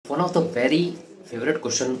One of the very favorite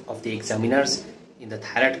question of the examiners in the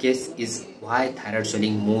thyroid case is why thyroid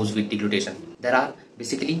swelling moves with deglutition. There are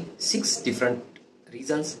basically 6 different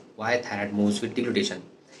reasons why thyroid moves with deglutition.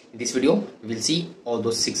 In this video, we will see all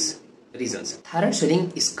those 6 reasons. Thyroid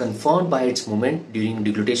swelling is confirmed by its movement during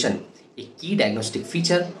deglutition, a key diagnostic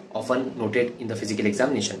feature often noted in the physical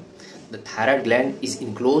examination. The thyroid gland is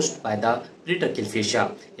enclosed by the pretracheal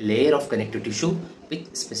fascia, a layer of connective tissue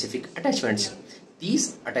with specific attachments.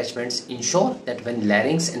 These attachments ensure that when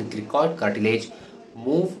larynx and cricoid cartilage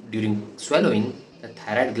move during swallowing, the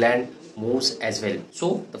thyroid gland moves as well.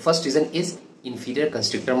 So the first reason is inferior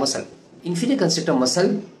constrictor muscle. Inferior constrictor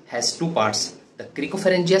muscle has 2 parts, the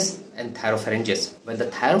cricopharyngeus and thyropharyngeus. When the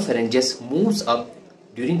thyropharyngeus moves up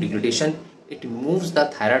during deglutition, it moves the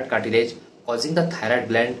thyroid cartilage, causing the thyroid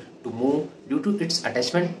gland to move due to its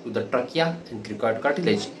attachment to the trachea and cricoid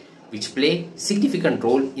cartilage, which play significant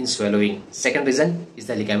role in swallowing. Second reason is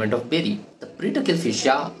the ligament of Bur. The pretracheal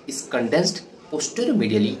fascia is condensed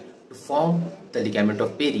posterior-medially to form the ligament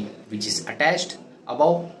of Bur, which is attached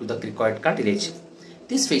above to the cricoid cartilage.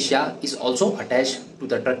 This fascia is also attached to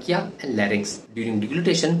the trachea and larynx. During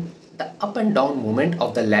deglutition, the up and down movement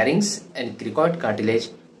of the larynx and cricoid cartilage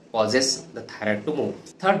causes the thyroid to move.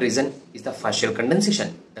 Third reason is the fascial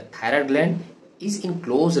condensation. The thyroid gland is in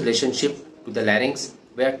close relationship to the larynx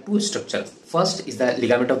where 2 structures. First is the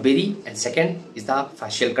ligament of Bur and second is the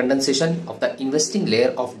fascial condensation of the investing layer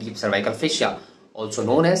of deep cervical fascia, also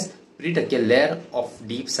known as pretracheal layer of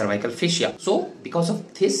deep cervical fascia. So because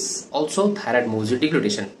of this also thyroid moves with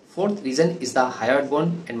deglutition. Fourth reason is the hyoid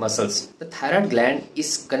bone and muscles. The thyroid gland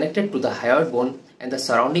is connected to the hyoid bone and the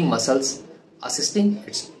surrounding muscles, assisting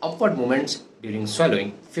its upward movements during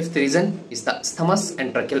swallowing. Fifth reason is the isthmus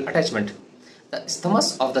and tracheal attachment. The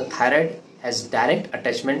isthmus of the thyroid has direct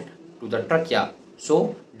attachment to the trachea.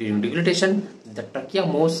 So during deglutition, the trachea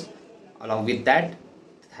moves, along with that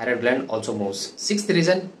the thyroid gland also moves. Sixth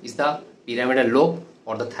reason is the pyramidal lobe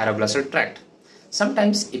or the thyroglossal tract.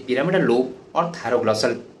 Sometimes a pyramidal lobe or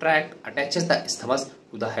thyroglossal tract attaches the isthmus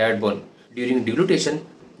to the hyoid bone. During deglutition,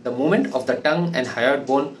 the movement of the tongue and hyoid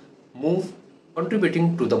bone move,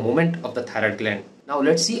 contributing to the movement of the thyroid gland. Now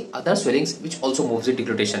let's see other swellings which also moves with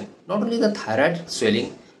deglutition. Not only the thyroid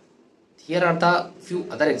swelling, here are the few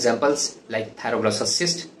other examples like thyroglossal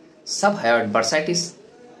cyst, subhyoid bursitis,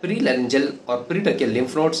 prelaryngeal or pretracheal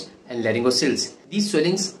lymph nodes and laryngocele. These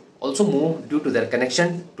swellings also move due to their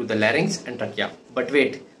connection to the larynx and trachea. But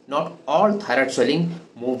wait, not all thyroid swelling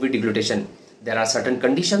move with deglutition. There are certain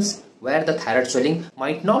conditions where the thyroid swelling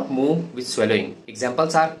might not move with swallowing.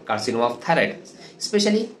 Examples are carcinoma of thyroid,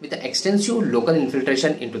 especially with the extensive local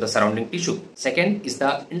infiltration into the surrounding tissue. Second is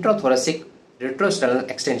the intrathoracic retrosternal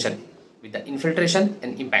extension with the infiltration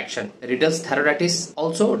and impaction. Riddle's thyroiditis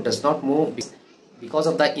also does not move because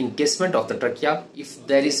of the encasement of the trachea. If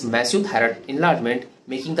there is massive thyroid enlargement,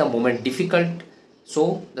 making the movement difficult,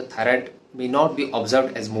 so the thyroid may not be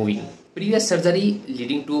observed as moving. Previous surgery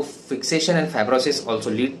leading to fixation and fibrosis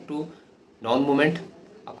also lead to non-movement.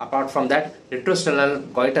 Apart from that,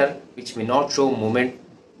 retrosternal goiter which may not show movement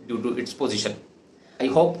due to its position. I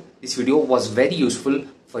hope this video was very useful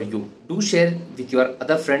for you. Do share with your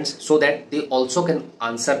other friends so that they also can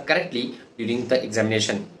answer correctly during the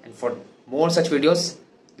examination. And for more such videos,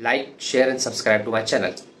 like, share and subscribe to my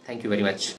channel. Thank you very much.